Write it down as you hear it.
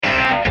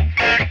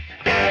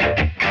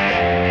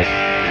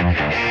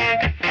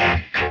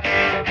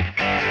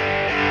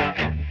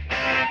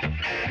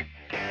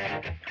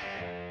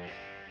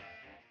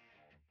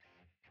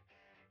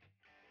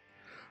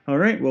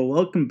right. Well,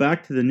 welcome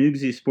back to the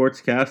Noogsy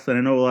Sportscast. And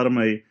I know a lot of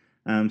my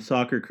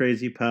soccer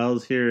crazy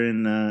pals here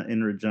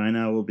in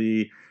Regina will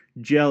be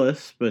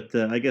jealous, but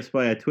I guess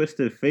by a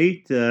twist of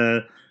fate,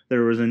 there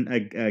was a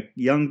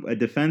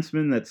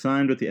defenseman that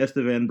signed with the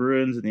Estevan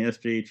Bruins in the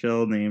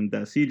SJHL named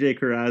CJ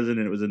Corazzin,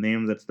 and it was a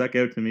name that stuck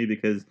out to me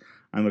because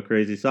I'm a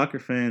crazy soccer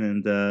fan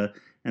and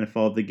I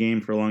followed the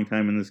game for a long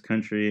time in this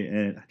country.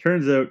 And it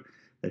turns out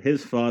that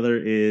his father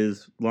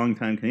is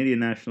longtime Canadian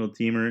national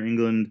teamer,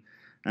 England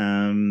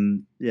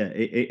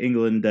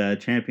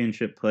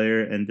championship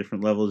player and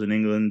different levels in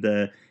England.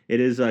 It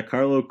is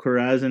Carlo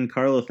Corazzin.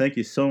 Carlo, thank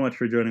you so much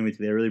for joining me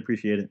today. I really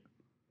appreciate it.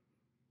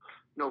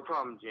 No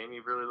problem, Jamie.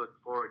 Really look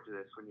forward to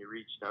this. When you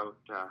reached out,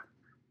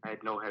 I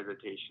had no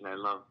hesitation. I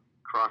love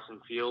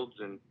crossing fields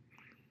and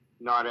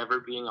not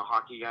ever being a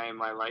hockey guy in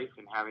my life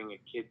and having a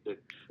kid that's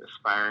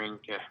aspiring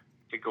to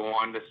go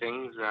on to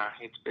things.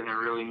 It's been a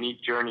really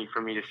neat journey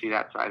for me to see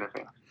that side of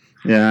things.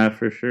 Yeah,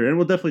 for sure. And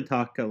we'll definitely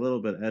talk a little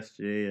bit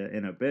SJ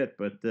in a bit,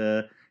 but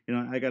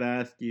I got to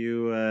ask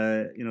you,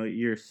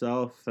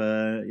 yourself,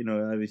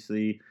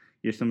 obviously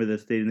you're somebody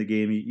that stayed in the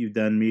game. You've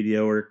done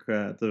media work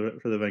for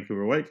the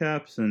Vancouver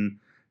Whitecaps and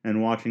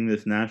watching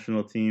this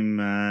national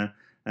team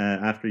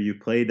after you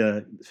played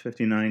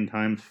 59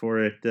 times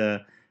for it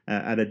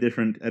at a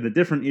different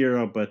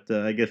era, but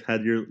I guess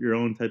had your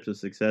own types of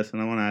success.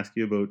 And I want to ask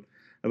you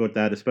about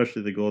that,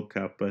 especially the Gold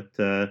Cup, but.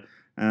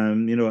 How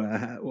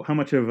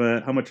much of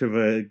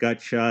a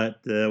gut shot?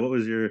 What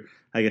was your,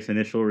 I guess,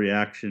 initial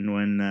reaction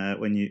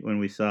when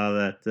we saw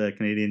that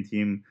Canadian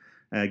team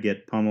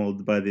get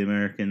pummeled by the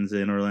Americans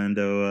in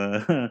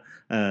Orlando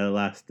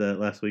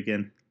last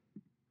weekend?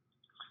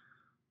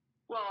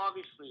 Well,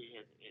 obviously,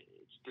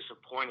 it's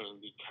disappointing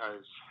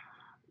because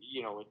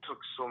it took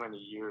so many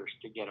years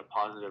to get a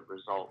positive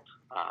result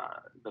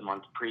the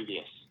month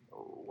previous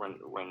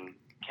when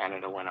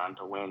Canada went on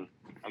to win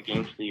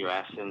against the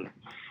U.S. and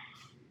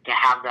to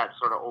have that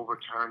sort of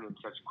overturn in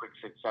such quick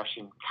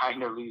succession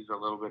kind of leaves a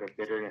little bit of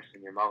bitterness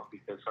in your mouth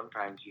because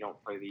sometimes you don't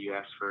play the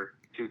U.S. for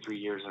 2-3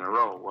 years in a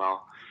row.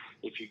 Well,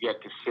 if you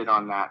get to sit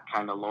on that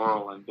kind of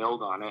laurel and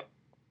build on it,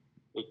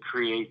 it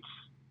creates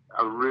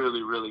a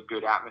really, really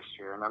good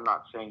atmosphere. And I'm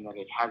not saying that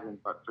it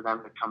hasn't, but for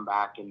them to come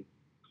back and,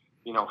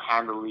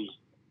 handily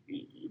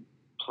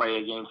play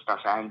against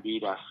us and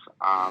beat us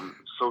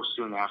so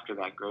soon after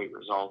that great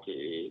result,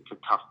 it's a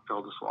tough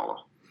pill to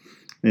swallow.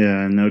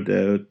 Yeah, no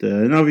doubt.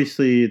 And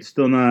obviously, it's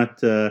still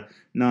not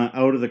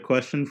out of the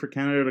question for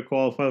Canada to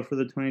qualify for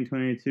the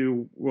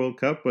 2022 World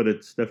Cup, but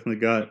it's definitely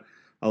got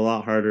a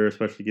lot harder,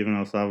 especially given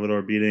El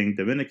Salvador beating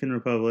Dominican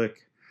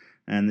Republic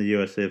and the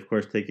USA, of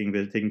course, taking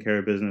care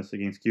of business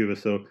against Cuba.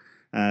 So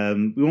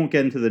we won't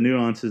get into the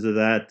nuances of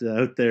that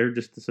out there.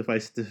 Just to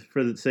suffice to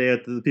say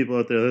to the people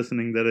out there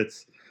listening that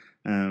it's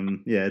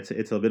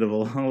a bit of a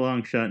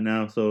long shot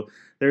now. So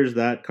there's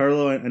that.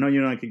 Carlo, I know you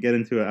and I could get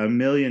into a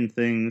million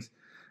things.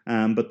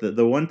 But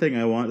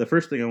the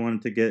first thing I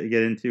wanted to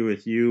get into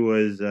with you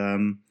was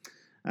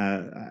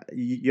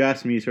you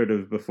asked me sort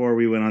of before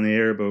we went on the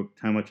air about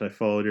how much I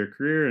followed your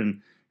career,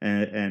 and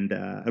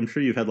I'm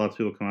sure you've had lots of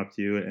people come up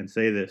to you and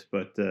say this,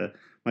 but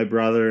my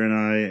brother and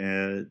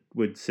I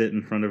would sit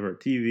in front of our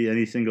TV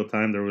any single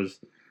time there was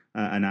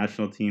a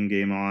national team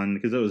game on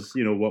because it was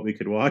what we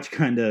could watch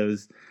kind of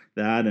was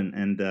that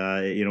and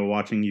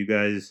watching you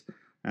guys.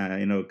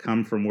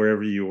 Come from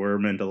wherever you were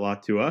meant a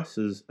lot to us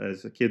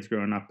as kids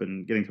growing up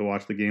and getting to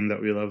watch the game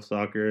that we love,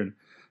 soccer.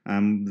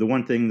 And the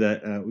one thing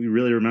that we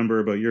really remember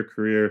about your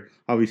career,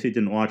 obviously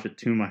didn't watch it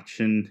too much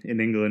in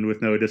England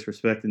with no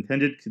disrespect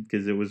intended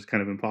because it was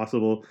kind of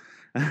impossible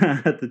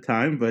at the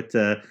time. But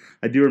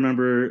I do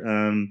remember,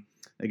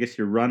 I guess,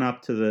 your run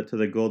up to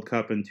the Gold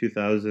Cup in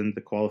 2000,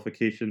 the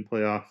qualification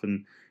playoff,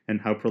 and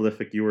how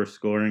prolific you were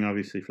scoring.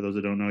 Obviously, for those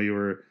that don't know, you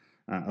were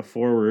a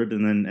forward,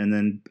 and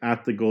then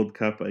at the Gold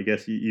Cup, I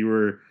guess you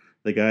were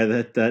the guy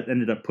that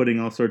ended up putting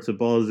all sorts of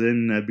balls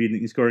in,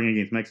 scoring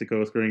against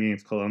Mexico, scoring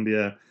against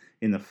Colombia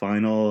in the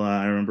final.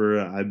 I remember,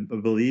 I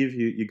believe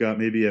you got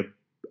maybe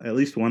at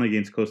least one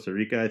against Costa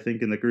Rica, I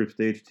think, in the group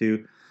stage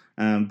too.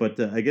 But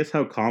I guess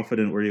how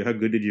confident were you? How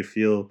good did you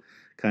feel?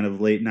 Kind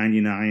of late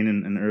 '99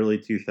 and early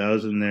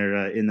 2000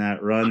 there in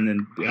that run,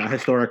 and a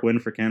historic win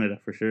for Canada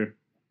for sure.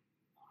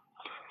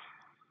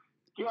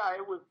 Yeah,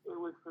 it was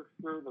for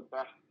sure the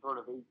best sort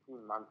of 18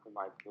 months of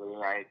my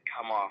career. I had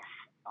come off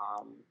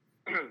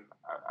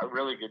a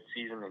really good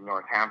season in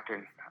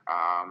Northampton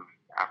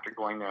after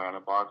going there on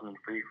a Bosman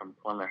free from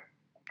Plymouth.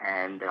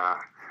 And,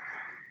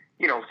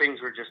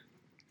 things were just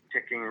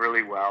ticking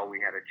really well. We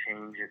had a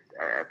change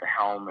at the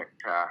helm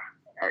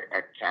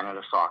at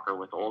Canada Soccer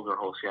with Olga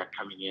Hosiak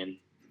coming in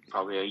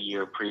probably a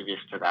year previous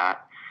to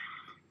that.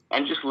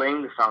 And just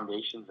laying the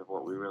foundations of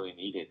what we really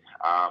needed.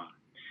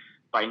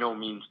 By no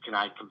means can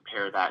I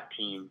compare that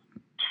team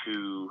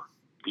to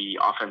the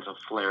offensive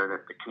flair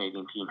that the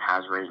Canadian team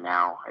has right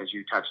now. As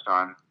you touched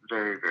on,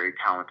 very, very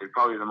talented.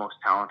 Probably the most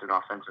talented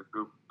offensive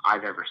group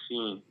I've ever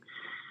seen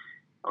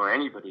or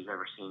anybody's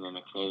ever seen in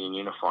a Canadian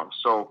uniform.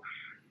 So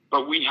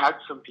but we had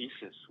some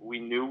pieces. We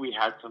knew we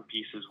had some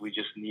pieces. We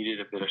just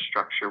needed a bit of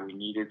structure. We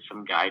needed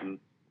some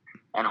guidance,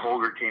 and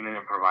Holger came in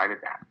and provided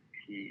that.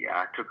 He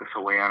took us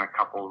away on a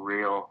couple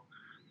real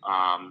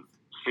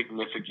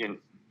significant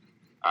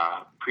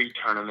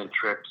pre-tournament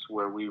trips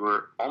where we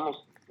were almost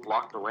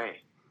locked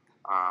away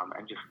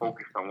and just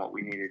focused on what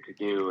we needed to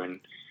do. And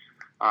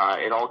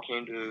it all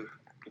came to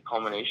the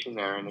culmination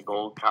there in the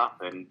Gold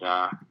Cup. And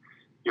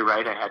you're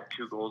right, I had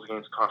 2 goals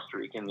against Costa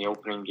Rica in the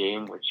opening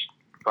game, which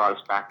brought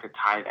us back to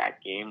tie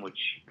that game, which,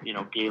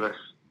 gave us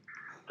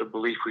the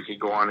belief we could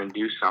go on and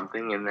do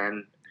something. And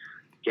then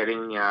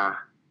getting the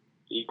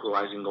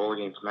equalizing goal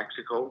against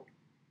Mexico,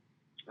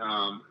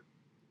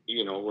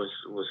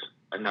 was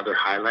another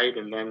highlight.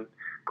 And then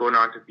going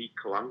on to beat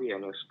Colombia,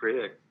 and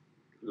Esprilla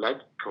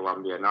led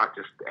Colombia, not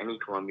just any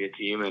Colombia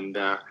team. And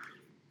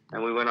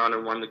we went on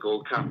and won the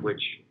Gold Cup,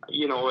 which,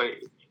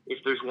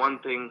 if there's one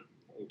thing,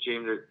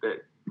 James,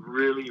 that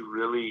really,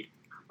 really,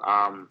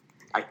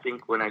 I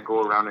think when I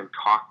go around and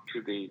talk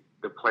to the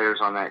players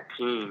on that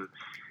team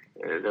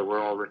that were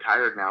all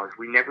retired now, is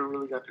we never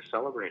really got to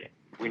celebrate it.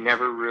 We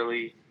never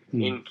really,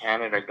 in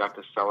Canada, got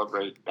to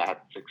celebrate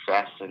that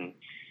success. And,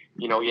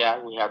 we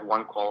had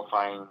one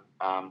qualifying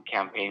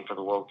campaign for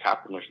the World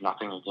Cup, and there's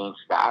nothing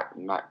against that,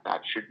 and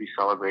that should be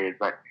celebrated.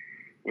 But,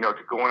 to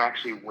go and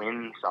actually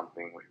win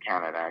something with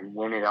Canada and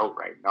win it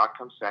outright, not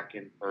come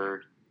second,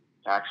 third,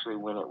 to actually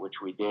win it,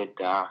 which we did,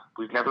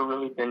 we've never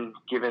really been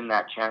given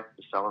that chance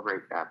to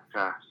celebrate that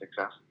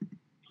success.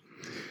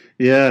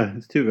 Yeah,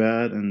 it's too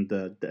bad, and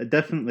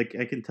definitely,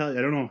 I can tell you,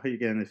 I don't know,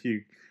 again, if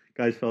you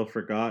guys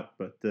forgot,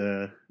 but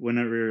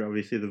whenever,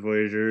 obviously, the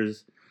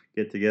Voyageurs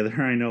get together,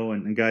 I know,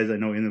 and guys I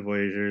know in the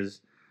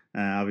Voyageurs,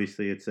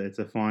 obviously, it's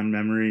a fond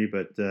memory,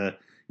 but,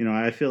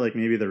 I feel like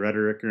maybe the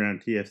rhetoric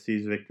around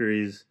TFC's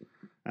victories,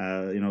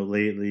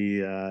 lately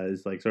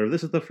is like, sort of,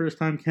 this is the first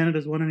time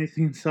Canada's won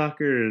anything in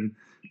soccer, and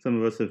some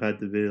of us have had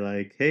to be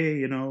like,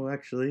 hey,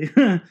 actually,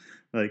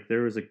 like,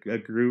 there was a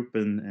group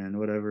and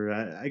whatever.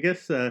 I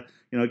guess,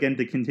 again,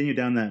 to continue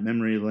down that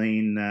memory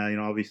lane,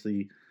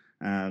 obviously,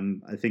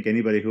 I think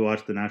anybody who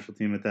watched the national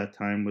team at that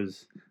time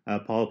was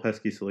Paul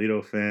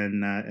Pesky-Solito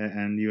fan,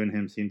 and you and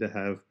him seemed to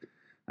have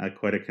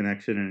quite a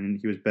connection, and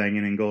he was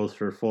banging in goals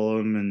for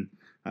Fulham, and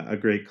a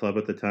great club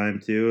at the time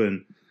too,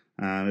 and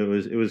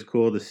it was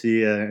cool to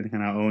see and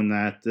kind of own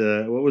that.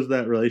 What was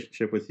that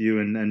relationship with you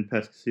and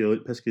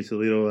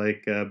Pesky-Solito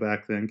like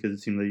back then? Because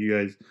it seemed like you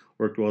guys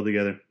worked well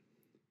together.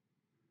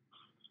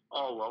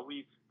 Oh, well,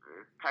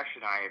 Pesh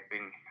and I have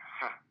been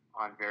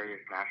on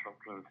various national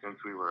teams since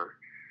we were,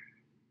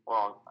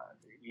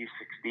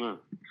 U16.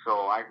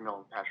 So I've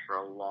known Pesh for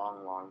a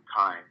long, long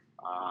time.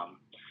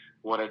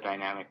 What a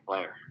dynamic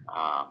player.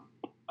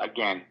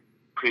 Again,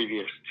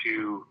 previous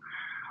to,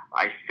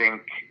 I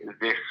think,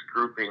 this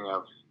grouping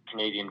of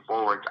Canadian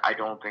forwards, I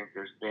don't think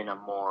there's been a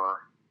more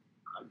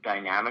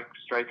dynamic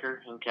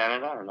striker in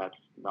Canada, and that's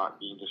not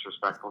being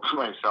disrespectful to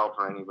myself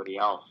or anybody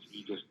else.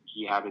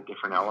 He had a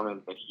different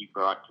element that he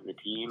brought to the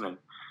team, and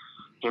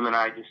him and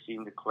I just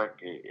seemed to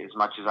click. As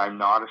much as I'm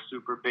not a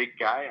super big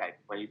guy, I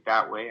played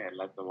that way. I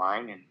led the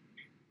line, and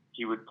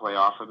he would play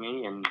off of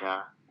me, and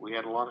we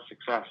had a lot of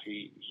success.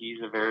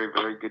 He's a very,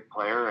 very good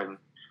player, and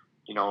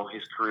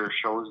his career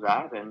shows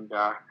that,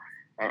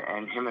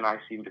 and him and I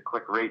seem to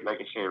click right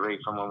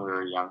from when we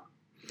were young.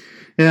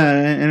 Yeah,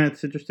 and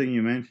it's interesting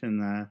you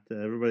mentioned that.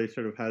 Everybody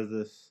sort of has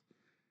this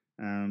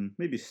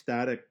maybe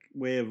static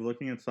way of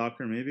looking at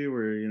soccer, maybe,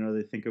 where,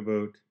 they think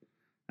about,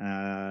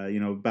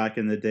 back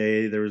in the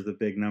day, there was the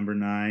big number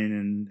 9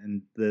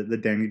 and the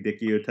Danny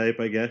Dichio type,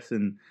 I guess,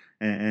 and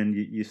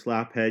you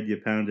slap head, you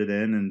pound it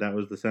in, and that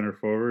was the center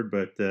forward.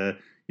 But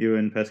you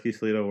and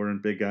Pesky-Solito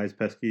weren't big guys.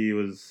 Pesky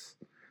was,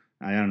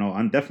 I don't know,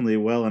 I'm definitely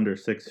well under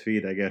 6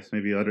 feet, I guess,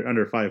 maybe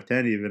under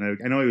 5'10" even.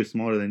 I know he was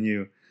smaller than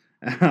you.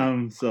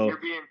 So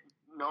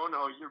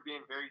you're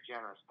being very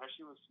generous.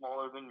 Pesky was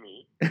smaller than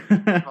me.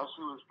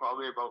 Pesky was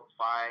probably about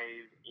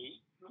 5'8",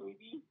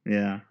 maybe.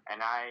 Yeah.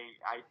 And I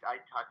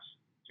touched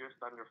just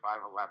under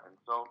 5'11".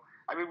 So,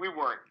 I mean, we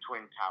weren't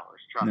twin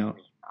towers, trust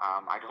me.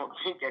 I don't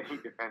think any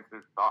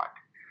defenses thought,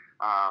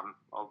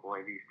 oh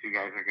boy, these two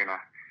guys are going to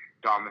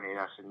dominate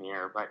us in the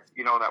air. But,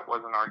 that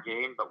wasn't our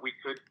game, but we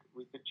could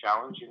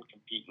challenge and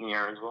compete in the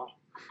air as well.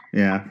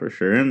 Yeah, for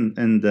sure.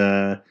 And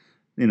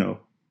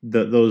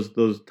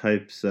those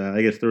types,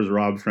 I guess there was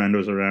Rob Friend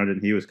was around,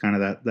 and he was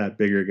kind of that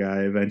bigger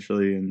guy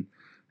eventually,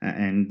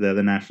 and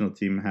the national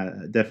team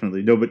had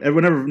definitely no. But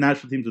whenever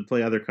national teams would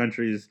play other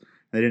countries,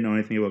 they didn't know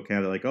anything about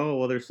Canada. Like, oh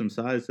well, there's some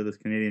size to this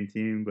Canadian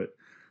team, but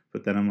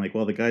then I'm like,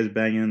 well, the guys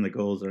banging in the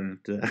goals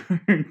aren't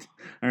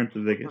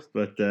the biggest.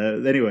 But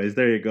anyways,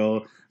 there you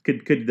go.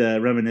 Could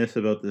reminisce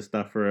about this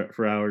stuff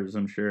for hours,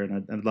 I'm sure,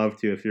 and I'd love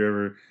to if you're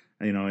ever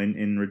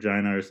in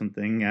Regina or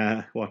something,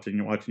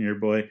 watching your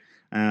boy.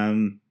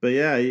 But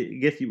yeah, I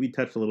guess we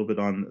touched a little bit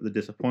on the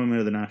disappointment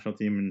of the national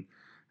team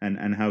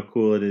and how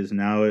cool it is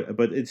now.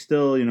 But it's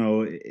still, it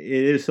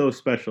is so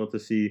special to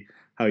see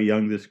how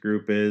young this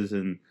group is.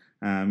 And,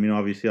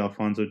 obviously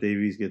Alphonso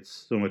Davies gets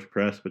so much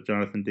press, but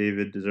Jonathan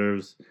David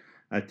deserves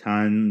a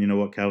ton. You know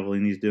what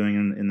Cavallini's doing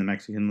in the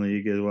Mexican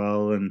League as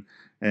well, and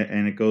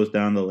it goes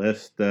down the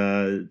list.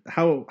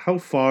 How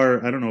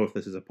far? I don't know if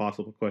this is a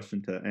possible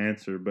question to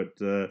answer, but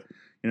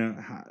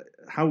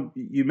how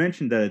you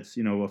mentioned that it's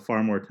a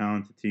far more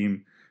talented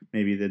team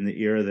maybe than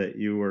the era that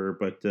you were,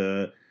 but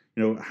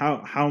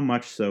how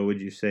much so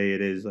would you say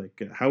it is?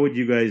 Like, how would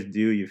you guys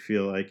do? You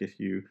feel like if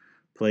you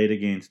played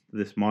against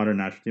this modern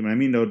national team? I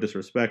mean, no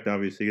disrespect,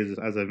 obviously,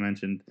 as I've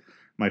mentioned,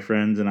 my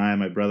friends and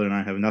my brother and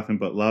I have nothing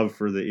but love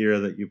for the era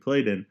that you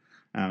played in.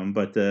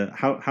 But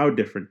how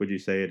different would you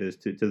say it is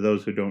to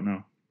those who don't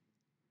know?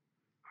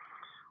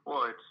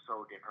 Well, it's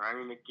so different. I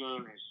mean, the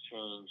game has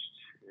changed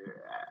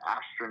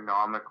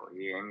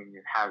astronomically. I mean,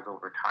 it has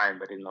over time,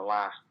 but in the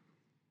last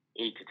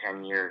 8 to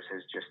 10 years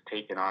has just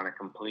taken on a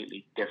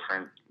completely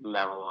different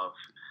level of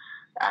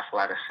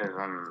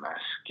athleticism,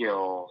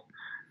 skill,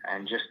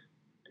 and just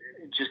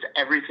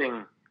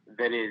everything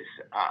that is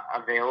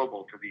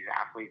available to these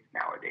athletes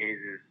nowadays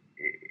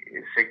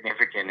is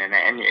significant,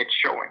 and it's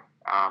showing.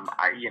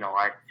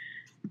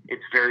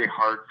 It's very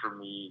hard for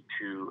me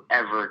to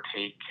ever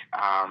take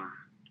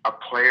a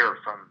player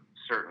from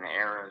certain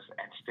eras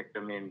and stick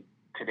them in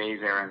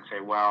today's era and say,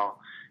 well,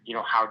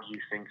 how do you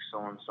think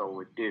so and so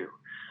would do?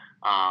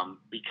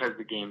 Because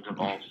the game's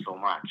evolved so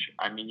much.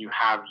 I mean, you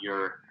have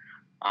your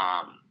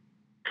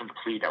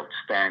complete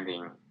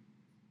outstanding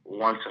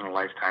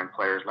once-in-a-lifetime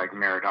players like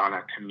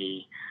Maradona. To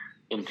me,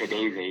 in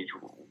today's age,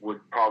 would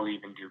probably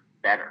even do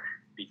better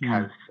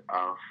because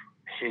of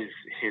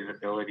his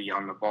ability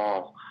on the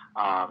ball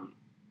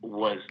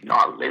was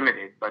not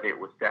limited, but it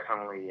was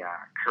definitely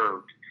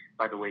curbed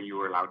by the way you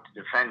were allowed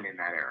to defend in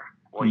that era.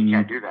 Well, you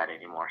can't do that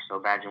anymore, so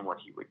imagine what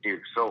he would do.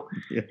 So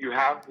you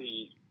have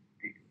the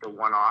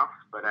one-offs,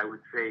 but I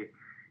would say,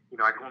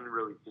 I don't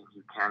really think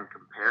you can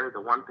compare.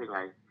 The one thing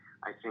I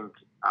think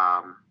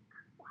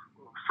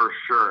for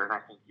sure, and I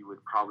think you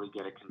would probably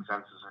get a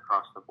consensus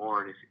across the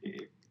board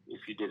if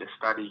you did a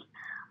study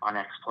on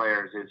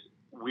ex-players, is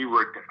we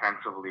were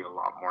defensively a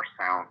lot more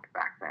sound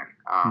back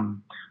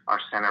then. Our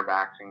center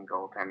backs and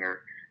goaltender,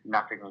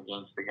 nothing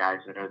against the guys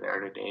that are there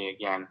today.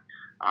 Again,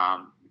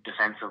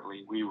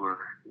 defensively, we were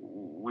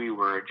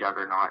a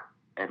juggernaut,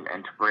 and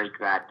to break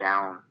that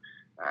down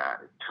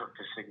took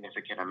a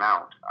significant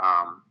amount.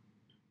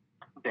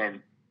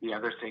 Then the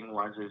other thing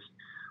is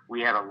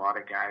we had a lot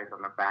of guys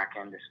on the back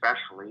end,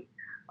 especially.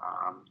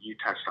 You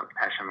touched on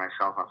Pesh and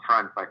myself up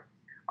front, but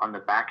on the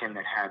back end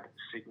that had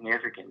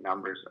significant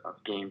numbers of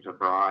games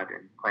abroad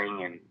and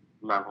playing in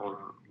levels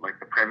like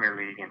the Premier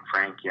League, and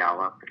Frank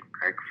Yallop and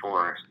Craig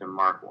Forrest and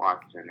Mark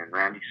Watson and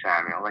Randy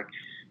Samuel. Like,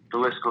 the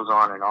list goes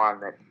on,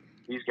 that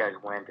these guys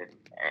went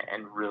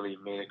and really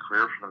made a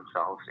career for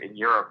themselves in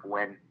Europe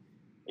when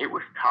it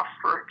was tough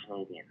for a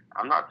Canadian.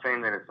 I'm not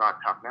saying that it's not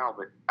tough now,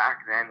 but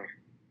back then,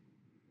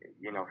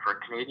 for a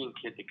Canadian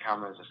kid to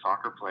come as a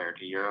soccer player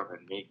to Europe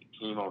and make a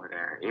team over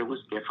there, it was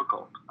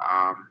difficult.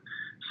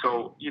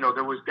 So,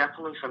 there was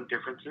definitely some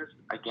differences.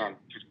 Again,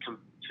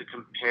 to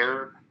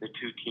compare the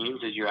two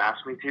teams, as you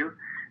asked me to,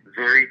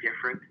 very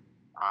different.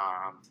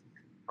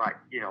 But,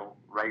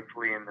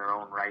 rightfully in their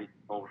own right,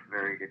 both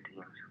very good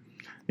teams.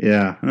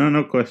 Yeah,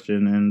 no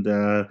question, and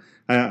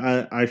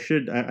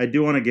I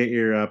do want to get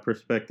your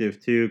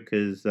perspective too,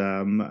 because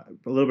a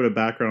little bit of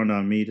background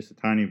on me, just a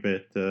tiny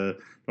bit. Don't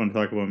want to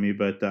talk about me,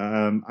 but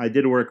I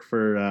did work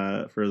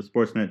for the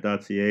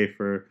Sportsnet.ca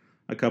for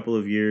a couple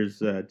of years,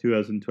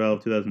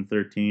 2012,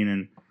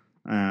 2013,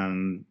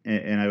 and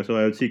I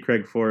would see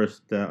Craig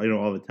Forrest,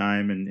 all the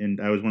time, and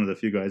I was one of the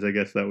few guys, I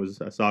guess, that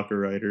was a soccer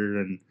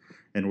writer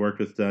and worked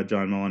with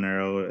John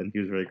Molinaro, and he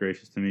was very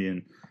gracious to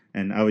me,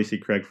 and obviously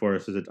Craig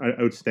Forrest is an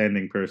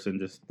outstanding person.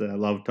 Just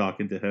love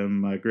talking to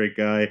him. Great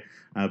guy.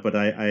 But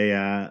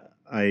I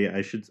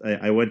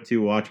went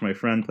to watch my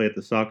friend play at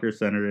the soccer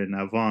center in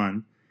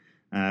Vaughan,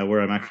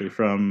 where I'm actually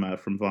from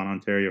Vaughan,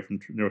 Ontario, from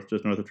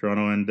just north of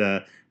Toronto, and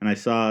I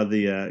saw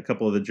a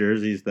couple of the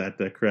jerseys that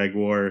Craig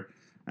wore.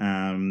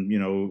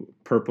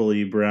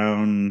 Purpley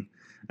brown.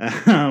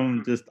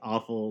 Just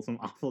some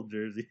awful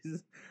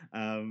jerseys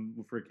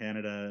for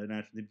Canada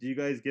nationally. Do you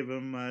guys give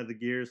him the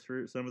gears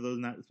for some of those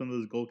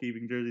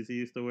goalkeeping jerseys he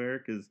used to wear?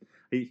 Because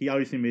he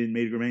obviously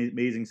made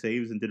amazing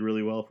saves and did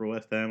really well for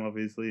West Ham,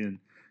 obviously, and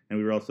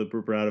we were all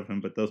super proud of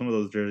him. But some of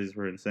those jerseys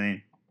were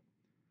insane.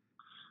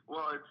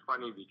 Well, it's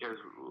funny because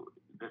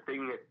the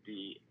thing that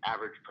the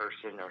average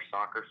person or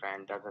soccer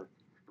fan doesn't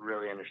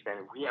really understand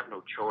is we have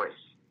no choice.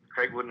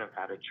 Craig wouldn't have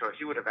had a choice.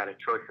 He would have had a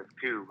choice of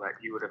two, but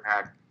he would have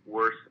had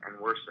worse and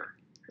worser,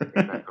 if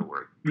that's the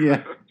word.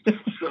 Yeah.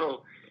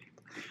 So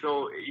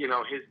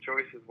his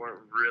choices weren't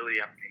really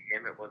up to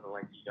him. It wasn't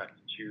like he got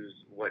to choose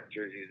what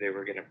jerseys they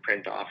were going to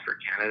print off for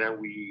Canada.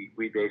 We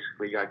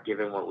basically got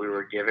given what we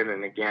were given,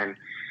 and again,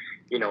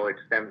 it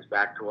stems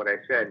back to what I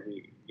said.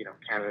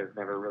 Canada's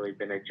never really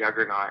been a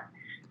juggernaut.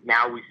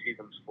 Now we see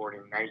them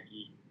sporting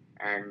Nike,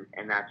 and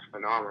that's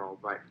phenomenal.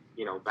 But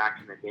back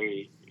in the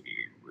day,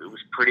 it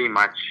was pretty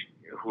much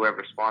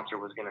whoever sponsor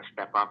was going to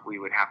step up, we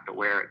would have to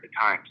wear at the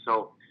time.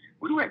 So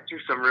we went through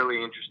some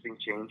really interesting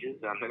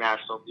changes on the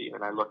national team,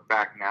 and I look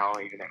back now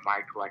even at my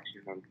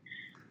collection, and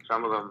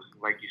some of them,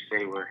 like you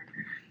say, were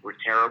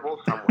terrible.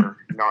 Some were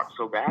not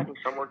so bad, and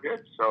some were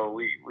good. So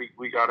we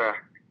got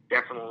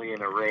definitely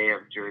an array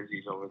of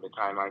jerseys over the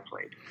time I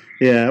played.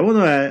 Yeah, well,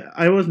 no,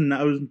 I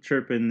wasn't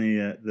chirping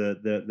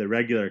the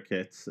regular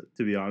kits,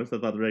 to be honest. I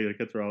thought the regular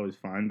kits were always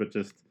fine, but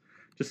just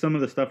some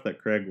of the stuff that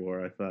Craig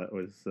wore, I thought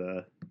was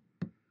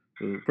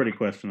pretty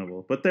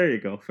questionable. But there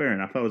you go, fair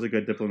enough. That was a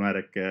good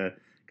diplomatic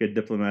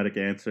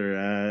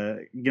answer.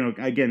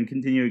 Again,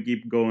 continue to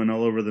keep going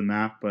all over the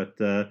map, but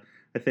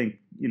I think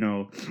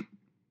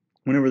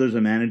whenever there's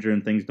a manager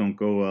and things don't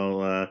go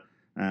well,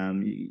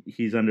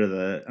 he's under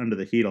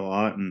the heat a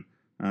lot, and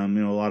a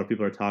lot of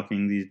people are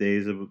talking these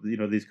days of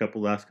these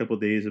last couple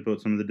of days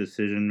about some of the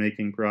decision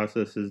making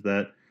processes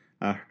that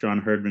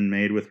John Herdman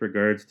made with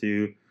regards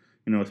to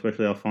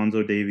especially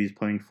Alphonso Davies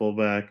playing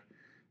fullback,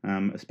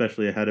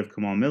 especially ahead of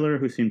Kamal Miller,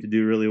 who seemed to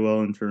do really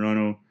well in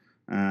Toronto.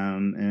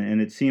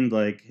 And it seemed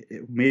like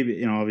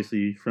maybe,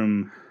 obviously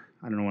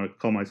I don't want to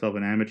call myself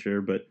an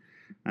amateur, but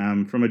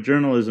from a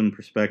journalism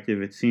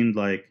perspective, it seemed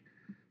like,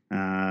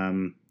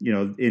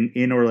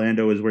 in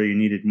Orlando is where you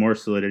needed more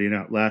solidity,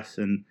 not less.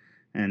 And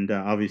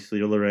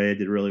obviously Olaray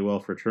did really well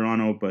for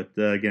Toronto, but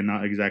again,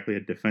 not exactly a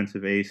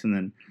defensive ace. And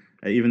then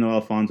even though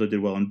Alphonso did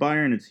well in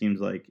Bayern, it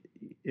seems like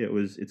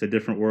it's a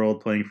different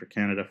world playing for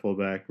Canada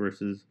fullback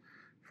versus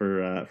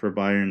for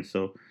Bayern.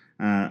 So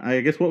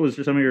I guess what was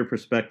some of your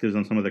perspectives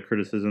on some of the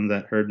criticism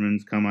that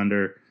Herdman's come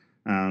under,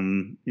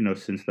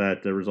 since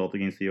that result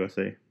against the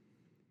USA?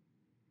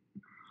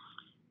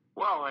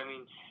 Well, I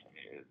mean,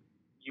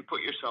 you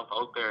put yourself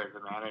out there as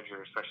a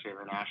manager, especially of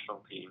a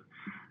national team,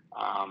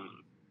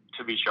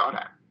 to be shot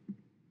at.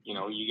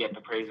 You get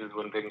the praises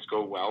when things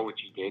go well, which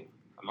you did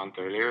a month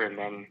earlier, and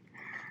then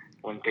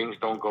when things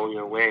don't go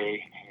your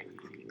way,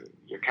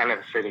 you're kind of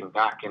sitting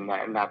back, and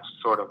that's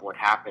sort of what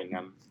happened.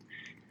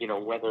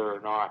 Whether or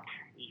not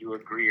you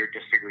agree or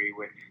disagree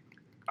with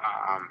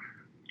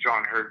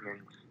John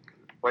Herdman's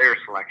player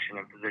selection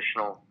and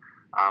positional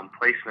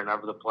placement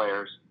of the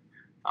players,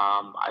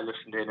 I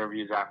listened to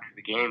interviews after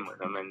the game with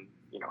him, and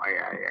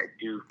I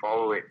do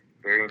follow it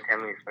very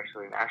intently,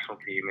 especially the national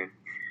team. And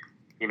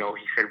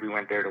he said we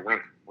went there to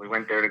win. We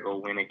went there to go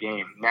win a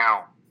game.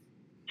 Now,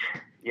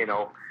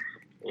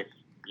 if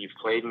you've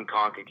played in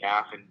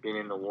CONCACAF and been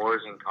in the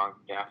wars in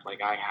CONCACAF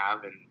like I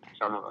have, and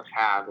some of us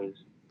have, is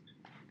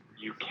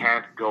you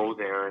can't go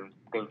there and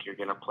think you're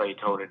going to play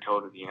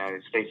toe-to-toe to the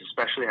United States,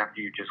 especially after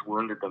you just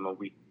wounded them a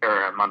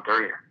month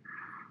earlier.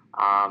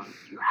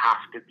 You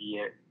have to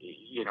be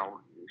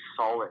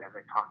solid, as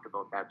I talked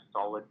about, that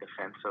solid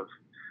defensive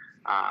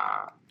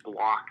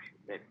block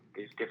that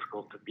is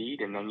difficult to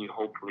beat, and then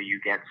hopefully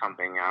you get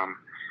something.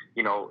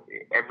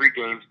 Every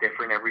game's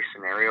different, every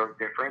scenario is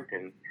different,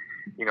 and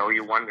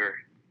you wonder,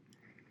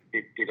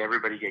 did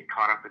everybody get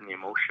caught up in the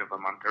emotion of a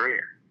month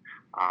earlier,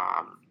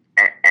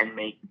 and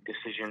make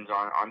decisions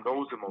on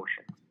those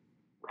emotions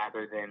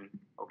rather than,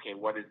 okay,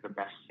 what is the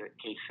best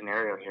case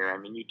scenario here? I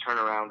mean, you turn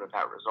around with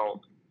that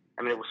result.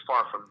 I mean, it was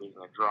far from being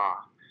a draw,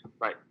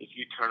 but if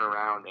you turn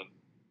around and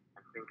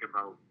think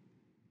about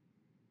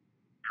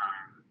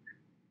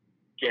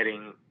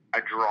getting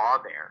a draw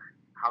there,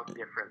 how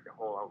different the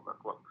whole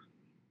outlook looks.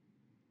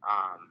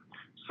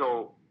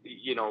 So,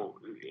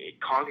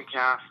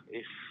 CONCACAF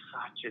is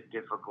such a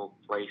difficult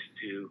place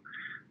to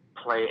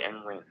play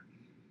and win.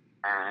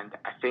 And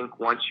I think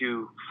once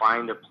you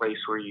find a place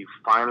where you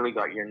finally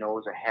got your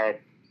nose ahead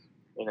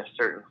in a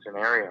certain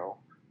scenario,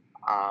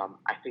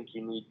 I think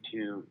you need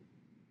to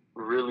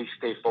really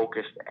stay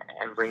focused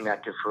and bring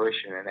that to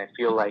fruition. And I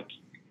feel like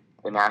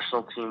the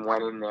national team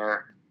went in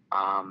there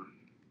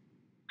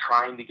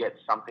trying to get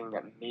something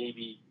that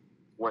maybe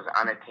was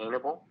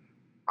unattainable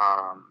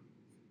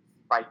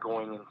by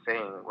going and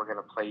saying, we're going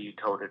to play you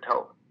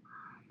toe-to-toe.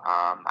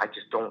 I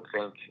just don't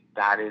think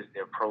that is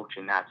the approach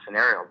in that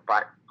scenario.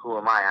 But who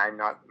am I? I'm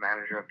not the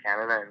manager of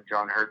Canada, and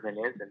John Herdman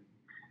is,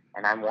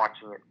 and I'm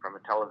watching it from a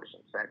television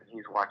set.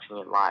 He's watching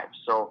it live.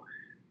 So,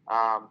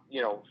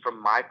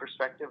 from my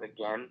perspective,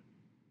 again,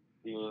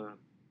 being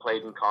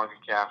played in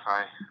CONCACAF,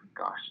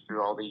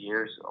 through all the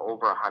years,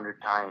 over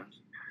 100 times,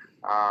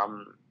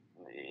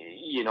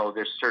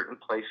 there's certain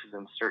places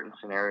and certain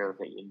scenarios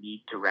that you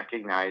need to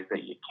recognize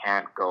that you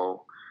can't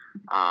go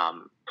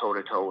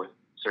toe-to-toe with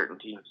certain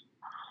teams.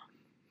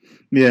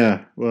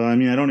 Yeah, well, I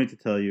mean, I don't need to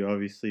tell you,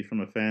 obviously,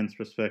 from a fan's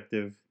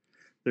perspective,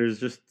 there's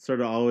just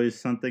sort of always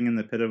something in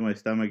the pit of my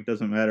stomach. It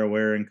doesn't matter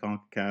where in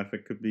CONCACAF.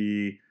 It could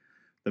be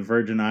the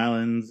Virgin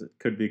Islands, it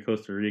could be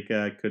Costa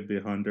Rica, it could be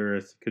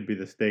Honduras, it could be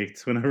the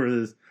States. Whenever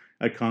there's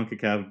a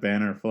CONCACAF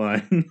banner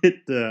flying,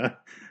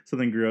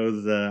 something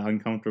grows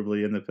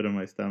uncomfortably in the pit of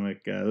my stomach.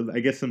 I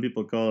guess some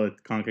people call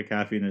it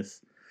CONCACAFiness.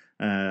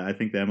 I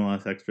think the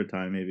MLS Extra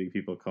Time, maybe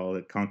people call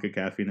it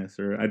CONCACAFiness,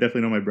 or I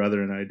definitely know my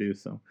brother and I do.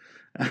 So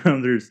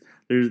there's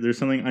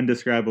something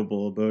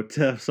undescribable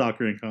about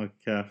soccer and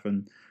CONCACAF,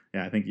 and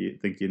yeah, I think you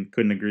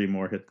couldn't agree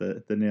more. Hit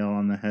the nail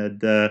on the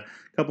head. A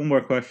couple more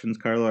questions,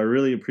 Carlo. I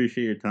really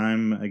appreciate your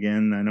time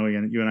again. I know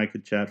you and I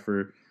could chat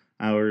for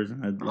hours.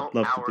 And I'd Oh,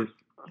 love to hours.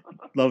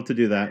 love to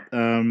do that.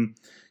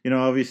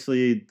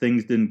 Obviously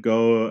things didn't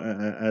go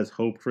as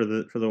hoped for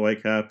the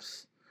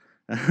Whitecaps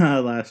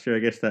last year. I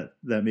guess that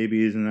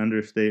maybe is an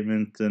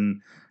understatement.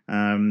 And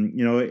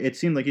it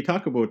seemed like you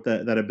talk about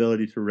that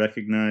ability to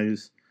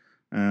recognize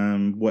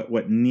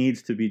what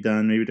needs to be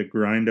done, maybe to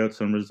grind out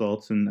some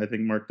results. And I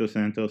think Mark Dos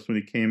Santos, when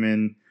he came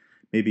in,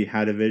 maybe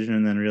had a vision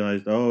and then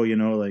realized,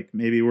 like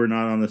maybe we're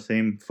not on the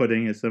same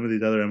footing as some of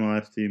these other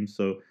MLS teams.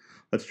 So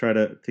let's try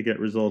to get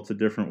results a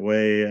different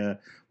way.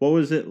 What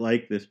was it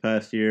like this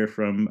past year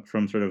from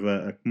sort of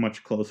a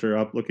much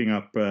closer looking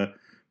up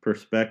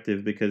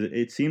perspective? Because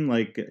it seemed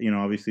like,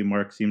 obviously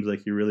Mark seems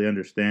like he really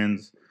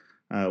understands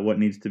what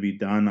needs to be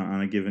done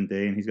on a given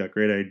day, and he's got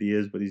great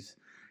ideas, but he's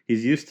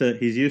used to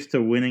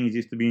winning. He's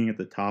used to being at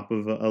the top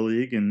of a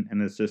league, and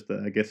it's just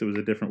I guess it was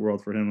a different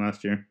world for him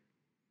last year.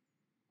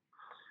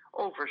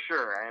 Oh, for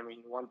sure. I mean,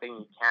 one thing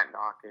you can't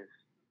knock is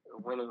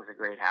winning's a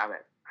great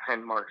habit,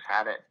 and Mark's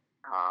had it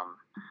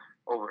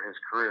over his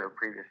career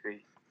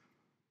previously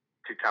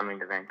to coming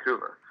to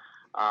Vancouver.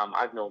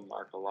 I've known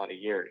Mark a lot of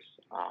years.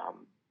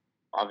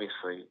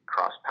 Obviously,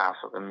 crossed paths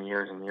with him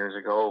years and years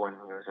ago when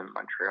he was in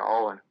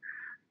Montreal, and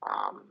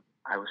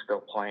I was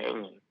still playing,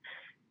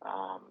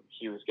 and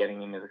he was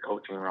getting into the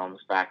coaching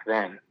realms back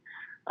then.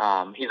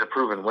 He's a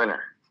proven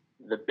winner.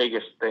 The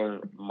biggest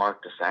thing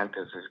Mark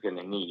DeSantis is going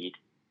to need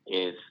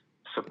is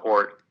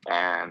support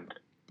and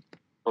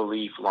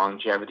belief,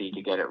 longevity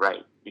to get it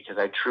right. Because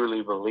I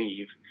truly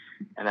believe,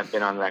 and I've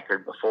been on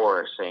record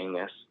before saying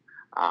this,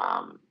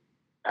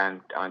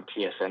 and on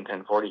TSN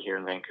 1040 here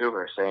in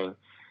Vancouver, saying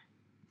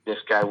this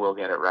guy will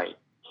get it right.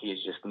 He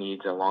just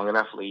needs a long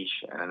enough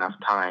leash and enough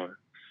time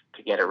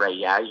to get it right.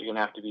 Yeah, you're going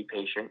to have to be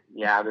patient.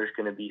 Yeah, there's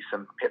going to be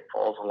some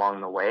pitfalls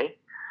along the way.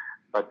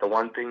 But the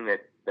one thing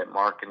that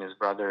Mark and his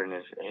brother and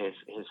his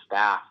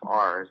staff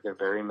is they're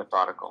very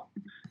methodical.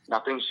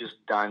 Nothing's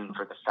just done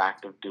for the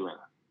fact of doing.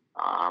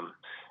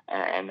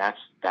 And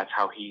that's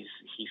how he's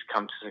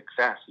come to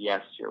success.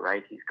 Yes, you're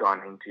right. He's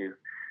gone into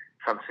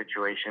some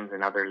situations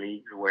in other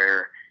leagues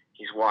where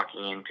he's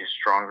walking into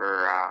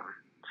stronger,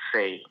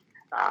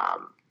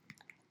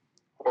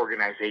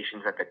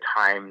 organizations at the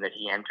time that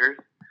he enters.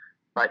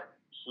 But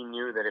he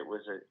knew that it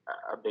was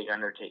a big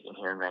undertaking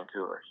here in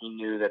Vancouver. He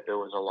knew that there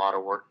was a lot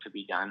of work to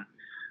be done.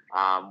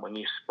 When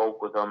you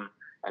spoke with him,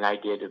 and I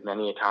did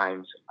many a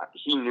times,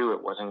 he knew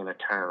it wasn't going to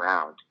turn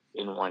around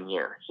in 1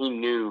 year. He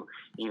knew,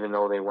 even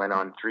though they went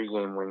on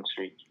 3-game win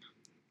streak,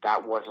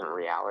 that wasn't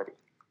reality.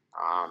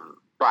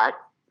 But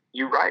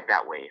you ride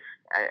that wave,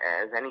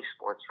 as any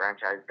sports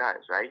franchise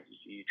does, right?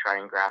 You try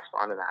and grasp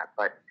onto that.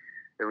 But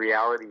the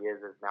reality is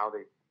now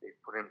they've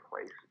put in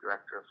place a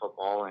director of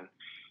football, and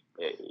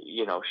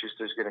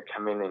Schuster's going to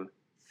come in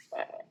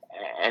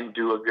and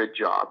do a good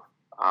job.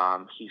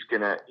 He's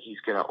gonna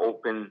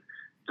open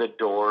the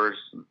doors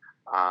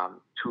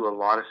to a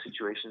lot of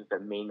situations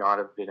that may not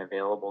have been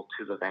available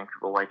to the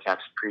Vancouver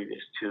Whitecaps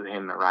previous to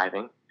him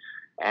arriving.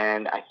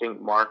 And I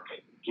think Mark,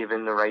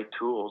 given the right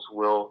tools,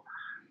 will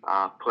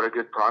put a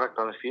good product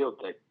on the field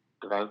that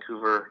the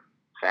Vancouver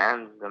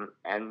fans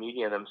and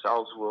media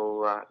themselves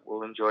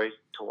will enjoy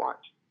to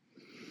watch.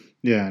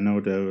 Yeah, no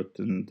doubt.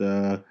 And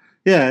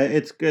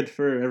it's good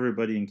for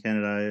everybody in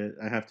Canada.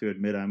 I have to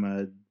admit,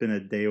 been a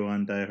day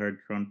one diehard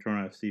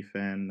Toronto FC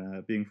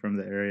fan, being from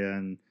the area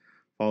and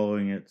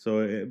following it.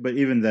 So, but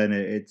even then,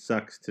 it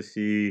sucks to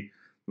see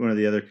one of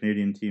the other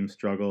Canadian teams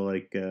struggle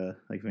like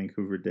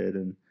Vancouver did,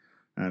 and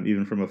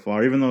even from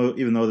afar. Even though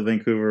the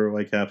Vancouver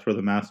Whitecaps were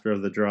the master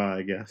of the draw,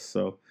 I guess.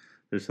 So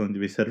there's something to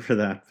be said for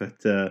that. But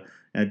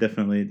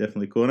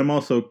definitely cool. And I'm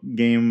also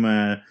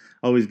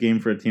always game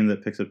for a team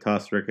that picks up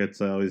Toss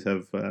Ricketts. I always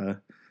have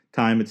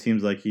time. It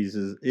seems like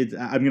I'm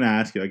going to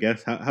ask you, I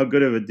guess, how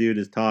good of a dude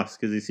is Toss?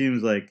 Because he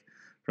seems like,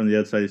 from the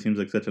outside, he seems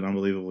like such an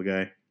unbelievable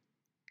guy.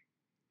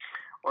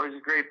 Well, he's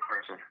a great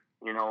person.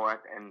 You know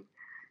what? And,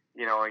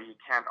 you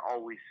can't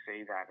always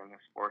say that in the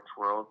sports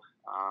world,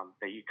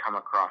 that you come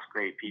across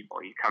great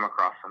people. You come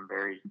across some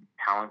very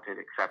talented,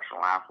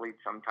 exceptional athletes.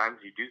 Sometimes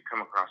you do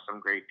come across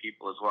some great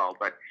people as well,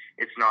 but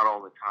it's not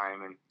all the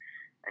time. And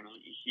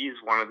he's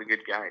one of the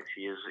good guys.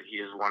 He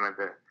is one of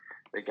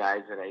the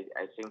guys that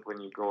I think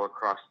when you go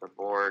across the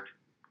board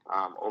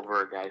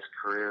over a guy's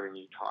career and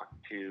you talk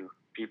to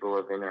people who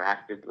have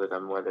interacted with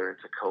him, whether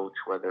it's a coach,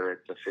 whether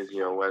it's a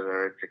physio,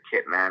 whether it's a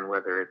kit man,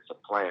 whether it's a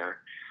player,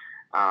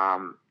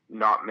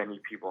 not many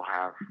people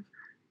have,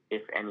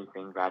 if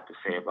anything, bad to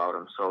say about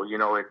him. So,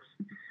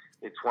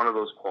 it's one of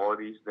those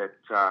qualities that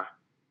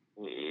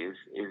is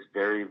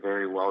very,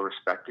 very well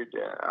respected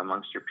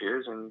amongst your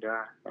peers, and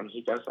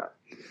he does that.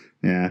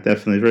 Yeah,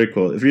 definitely, very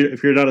cool.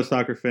 If you're not a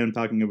soccer fan,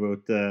 talking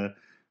about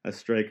a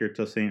striker,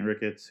 Tosaint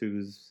Ricketts,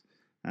 who's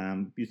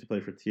used to play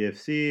for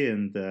TFC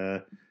and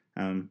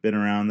been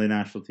around the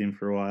national team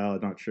for a while. I'm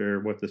not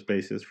sure what the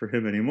space is for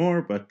him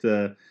anymore, but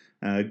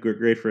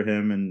great for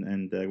him,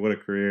 and what a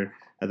career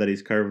that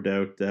he's carved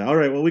out. All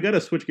right, well, we got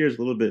to switch gears a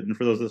little bit, and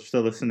for those that are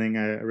still listening,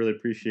 I really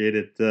appreciate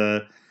it.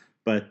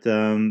 But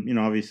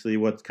obviously,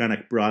 what's kind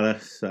of brought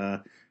us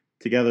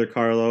together,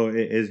 Carlo,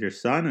 is your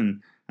son,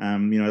 and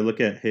I look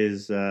at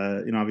his,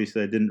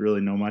 obviously I didn't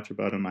really know much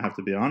about him, I have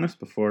to be honest,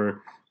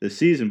 before this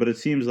season, but it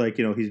seems like,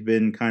 he's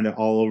been kind of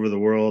all over the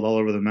world, all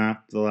over the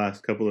map the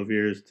last couple of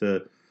years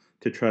to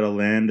try to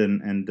land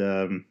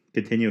and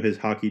continue his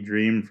hockey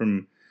dream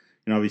from,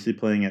 obviously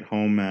playing at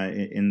home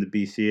in the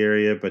BC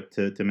area, but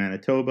to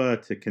Manitoba,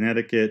 to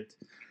Connecticut,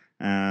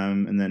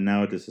 and then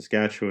now to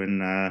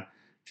Saskatchewan,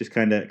 just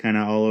kind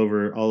of all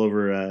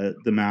over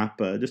the map.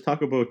 Just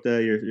talk about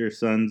your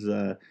son's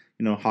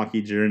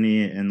hockey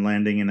journey and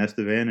landing in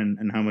Estevan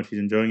and how much he's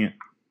enjoying it.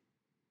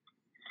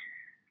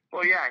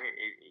 Well, yeah,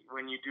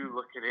 when you do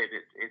look at it,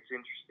 it's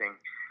interesting,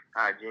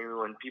 Jamie,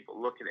 when people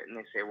look at it and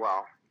they say,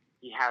 well,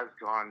 he has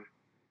gone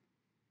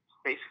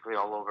basically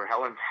all over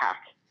hell and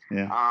back.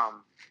 Yeah.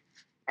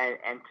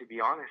 And to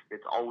be honest,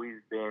 it's always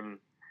been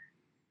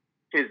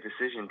his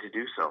decision to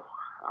do so.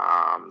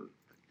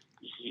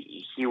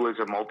 He was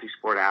a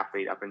multi-sport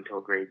athlete up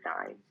until grade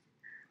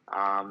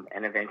 9.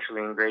 And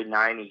eventually in grade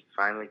 9, he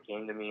finally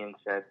came to me and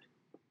said,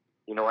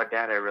 you know what,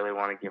 Dad, I really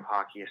want to give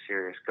hockey a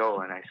serious go.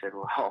 And I said,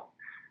 well,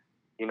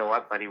 you know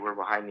what, buddy, we're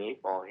behind the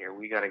 8 ball here.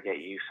 We got to get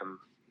you some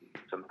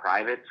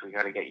privates. We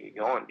got to get you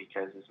going,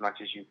 because as much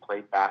as you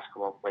played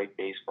basketball, played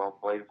baseball,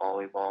 played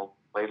volleyball,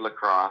 played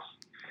lacrosse,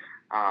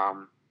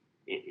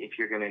 if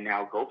you're going to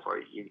now go for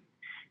it, you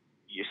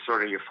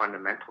sort of, your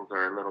fundamentals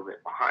are a little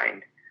bit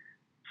behind.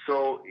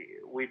 So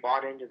we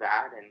bought into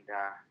that and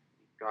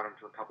got him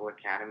to a couple of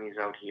academies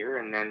out here,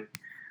 and then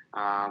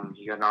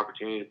he got an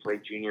opportunity to play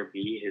Junior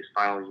B his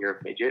final year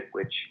of midget,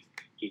 which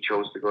he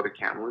chose to go to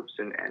Kamloops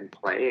and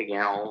play.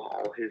 Again,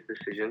 all his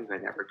decisions. I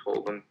never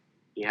told him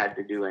he had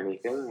to do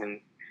anything,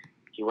 and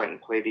he went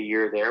and played a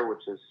year there,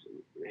 which was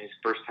his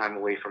first time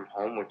away from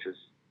home, which is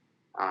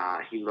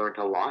he learned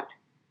a lot.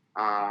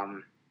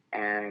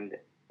 And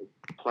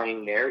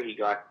playing there, he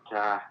got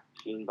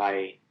seen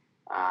by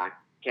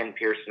Ken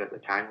Pearson at the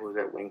time, who was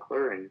at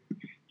Winkler, and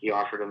he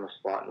offered him a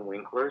spot in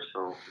Winkler.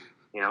 So,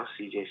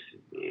 CJ,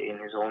 in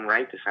his own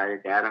right,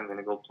 decided, Dad, I'm going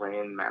to go play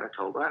in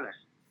Manitoba, and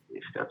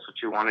if that's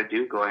what you want to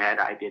do, go ahead.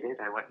 I did it.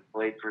 I went and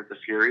played for the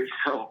Fury,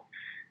 so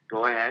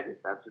go ahead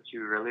if that's what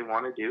you really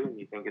want to do and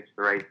you think it's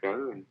the right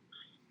thing.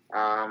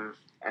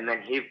 And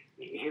then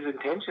his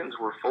intentions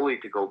were fully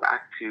to go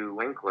back to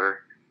Winkler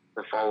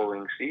the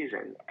following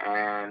season,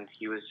 and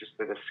he was just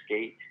at a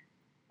skate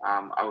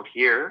out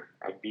here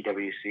at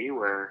BWC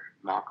where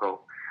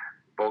Mako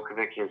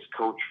Bokovic, his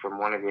coach from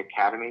one of the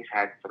academies,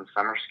 had some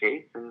summer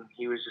skates, and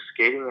he was just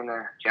skating, and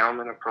a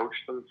gentleman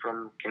approached him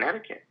from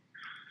Connecticut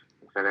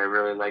and said, I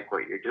really like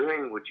what you're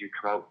doing. Would you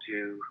come out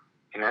to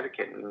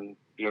Connecticut and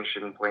be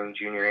interested in playing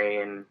Junior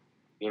A in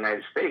the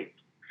United States?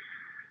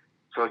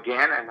 So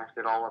again, I left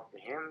it all up to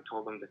him,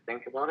 told him to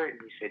think about it, and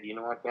he said, you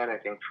know what, Dad, I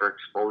think for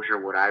exposure,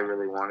 what I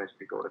really want is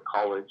to go to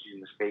college in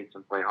the States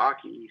and play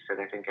hockey. He said,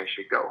 I think I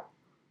should go.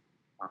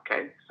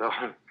 Okay, so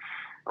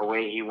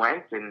away he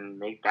went and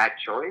made that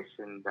choice,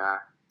 and,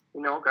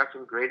 got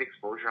some great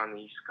exposure on the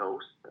East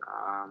Coast.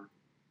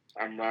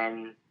 And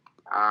then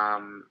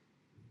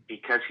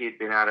because he had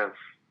been out of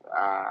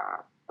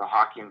the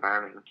hockey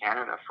environment in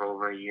Canada for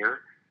over a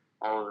year,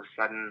 all of a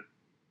sudden,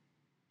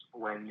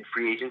 when the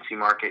free agency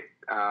market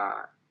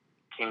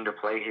came to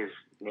play, his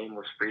name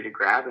was free to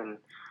grab. And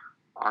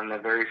on the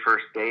very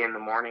first day in the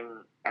morning,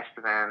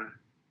 Estevan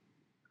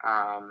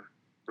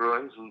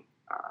Bruins,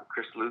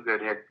 Chris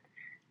Lugood had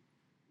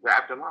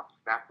snapped him up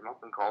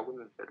and called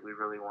him and said, we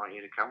really want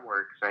you to come.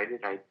 We're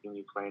excited. I'd seen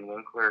you playing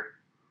Winkler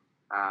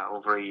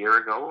over a year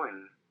ago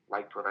and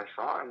liked what I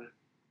saw. And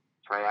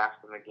so I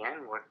asked him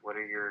again, what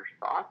are your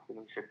thoughts? And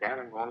he said, Dad,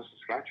 I'm going to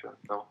Saskatchewan.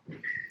 So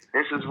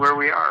this is where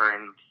we are.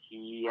 And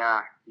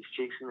he's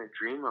chasing a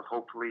dream of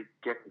hopefully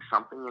getting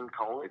something in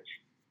college,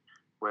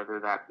 whether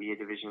that be a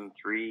Division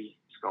III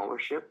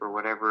scholarship or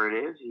whatever it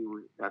is.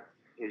 That's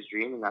his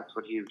dream, and that's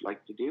what he'd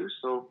like to do.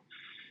 So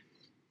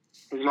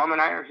his mom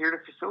and I are here to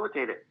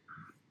facilitate it.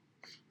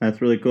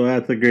 That's really cool.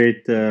 That's a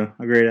great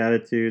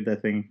attitude. I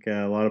think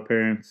a lot of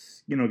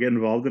parents, get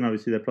involved in.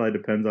 Obviously, that probably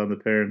depends on the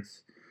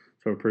parents'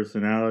 sort of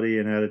personality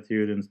and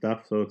attitude and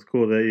stuff. So it's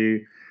cool that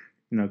you,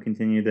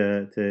 continue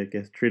to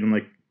guess treat him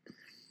like,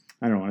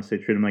 I don't want to say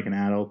treat him like an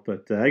adult,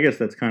 but I guess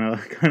that's kind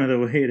of the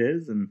way it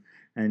is,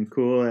 and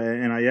cool.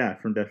 And I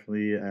from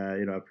definitely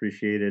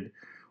appreciated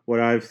what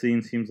I've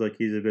seen. Seems like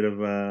he's a bit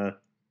of a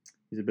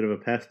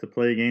pest to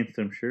play against,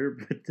 I'm sure.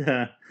 But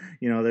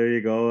there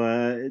you go.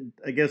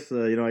 I guess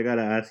I got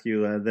to ask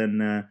you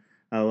then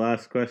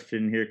last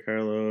question here,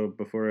 Carlo,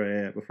 before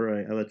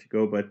I let you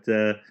go. But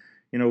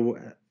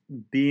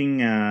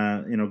being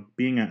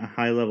a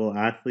high level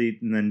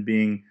athlete and then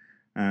being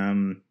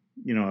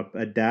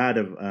a dad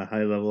of a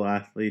high level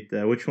athlete,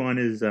 which one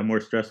is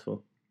more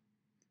stressful?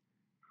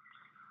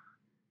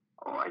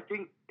 Oh, I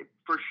think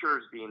for sure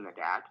is being the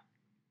dad,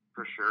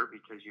 for sure,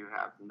 because you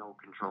have no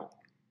control.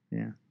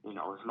 Yeah.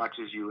 As much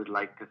as you would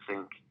like to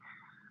think,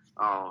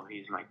 oh,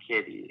 he's my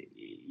kid,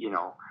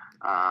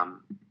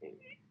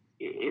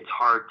 it's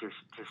hard to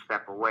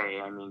step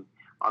away. I mean,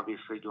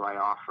 obviously, do I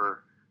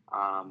offer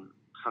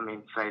some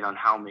insight on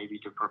how maybe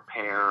to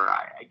prepare?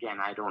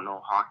 I don't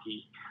know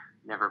hockey,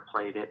 never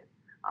played it.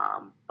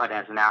 But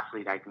as an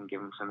athlete, I can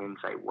give them some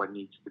insight what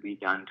needs to be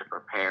done to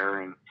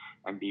prepare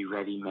and be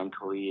ready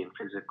mentally and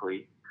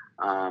physically.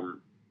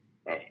 And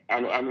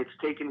it's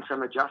taken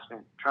some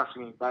adjustment, trust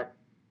me. But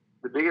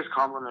the biggest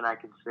compliment I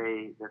can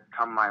say that's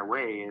come my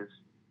way is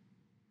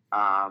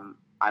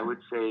I would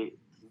say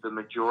the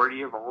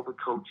majority of all the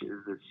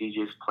coaches that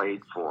CJ's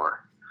played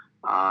for,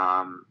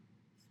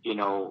 you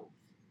know,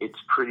 it's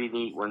pretty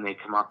neat when they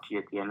come up to you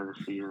at the end of the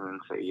season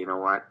and say, you know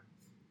what,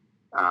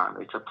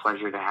 it's a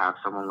pleasure to have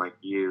someone like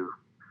you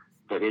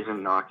that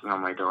isn't knocking on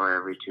my door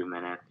every 2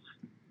 minutes,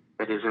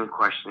 that isn't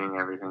questioning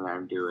everything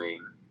I'm doing,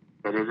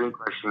 that isn't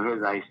questioning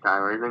his ice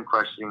time or isn't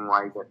questioning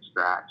why he gets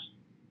scratched.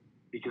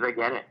 Because I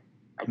get it.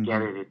 I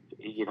get it.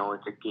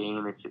 It's a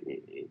game.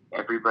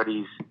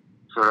 Everybody's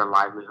sort of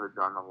livelihood's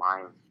on the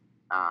line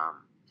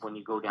when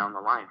you go down the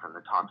line from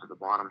the top to the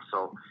bottom.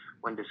 So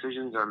when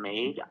decisions are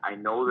made, I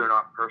know they're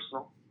not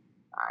personal.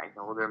 I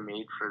know they're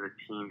made for the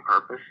team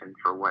purpose and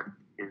for what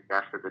is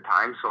best at the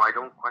time. So I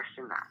don't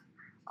question that.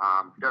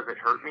 Does it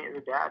hurt me as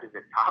a dad? Is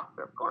it tough?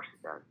 Of course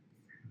it does.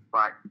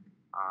 But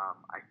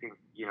I think,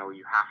 you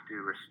have to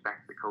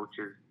respect the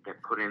coaches that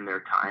put in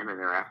their time and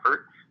their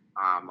effort.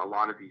 A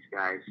lot of these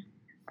guys,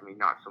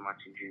 not so much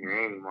in junior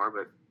A anymore,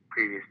 but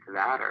previous to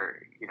that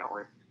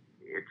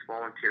it's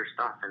volunteer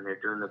stuff, and they're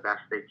doing the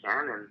best they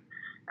can,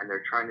 and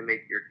they're trying to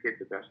make your kid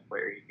the best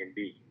player he can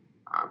be.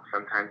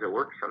 Sometimes it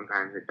works,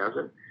 sometimes it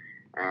doesn't.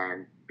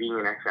 And being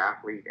an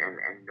ex-athlete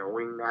and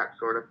knowing that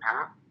sort of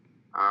path,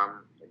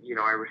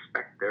 I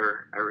respect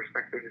their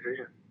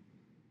decision.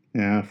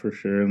 Yeah, for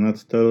sure, and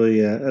that's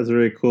totally that's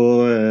very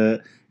cool.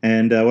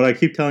 And what I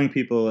keep telling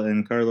people,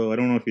 and Carlo, I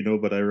don't know if you know,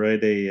 but I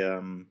write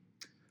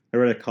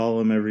a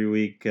column every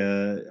week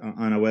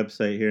on a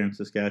website here in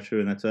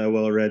Saskatchewan. That's a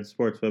well-read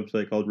sports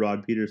website called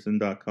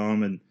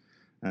rodpeterson.com.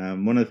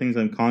 And one of the things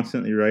I'm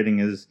constantly writing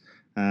is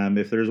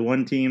if there's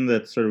one team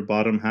that's sort of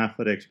bottom half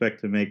that I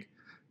expect to make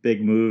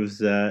big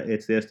moves,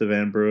 it's the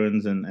Estevan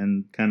Bruins,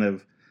 and kind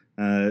of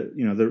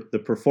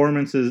the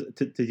performances,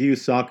 to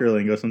use soccer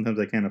lingo, sometimes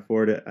I can't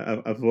avoid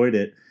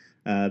it.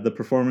 The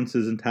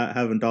performances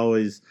haven't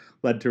always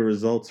led to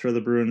results for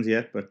the Bruins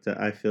yet, but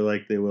I feel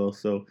like they will.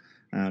 So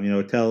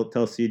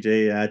tell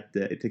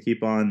CJ to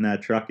keep on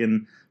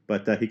trucking,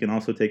 but he can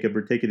also take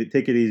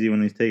it easy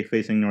when he's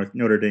facing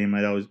Notre Dame.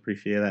 I'd always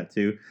appreciate that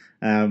too.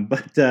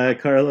 But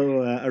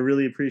Carlo, I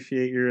really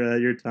appreciate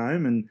your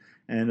time,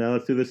 and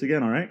let's do this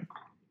again. All right?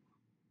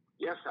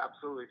 Yes,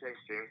 absolutely. Thanks,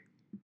 James.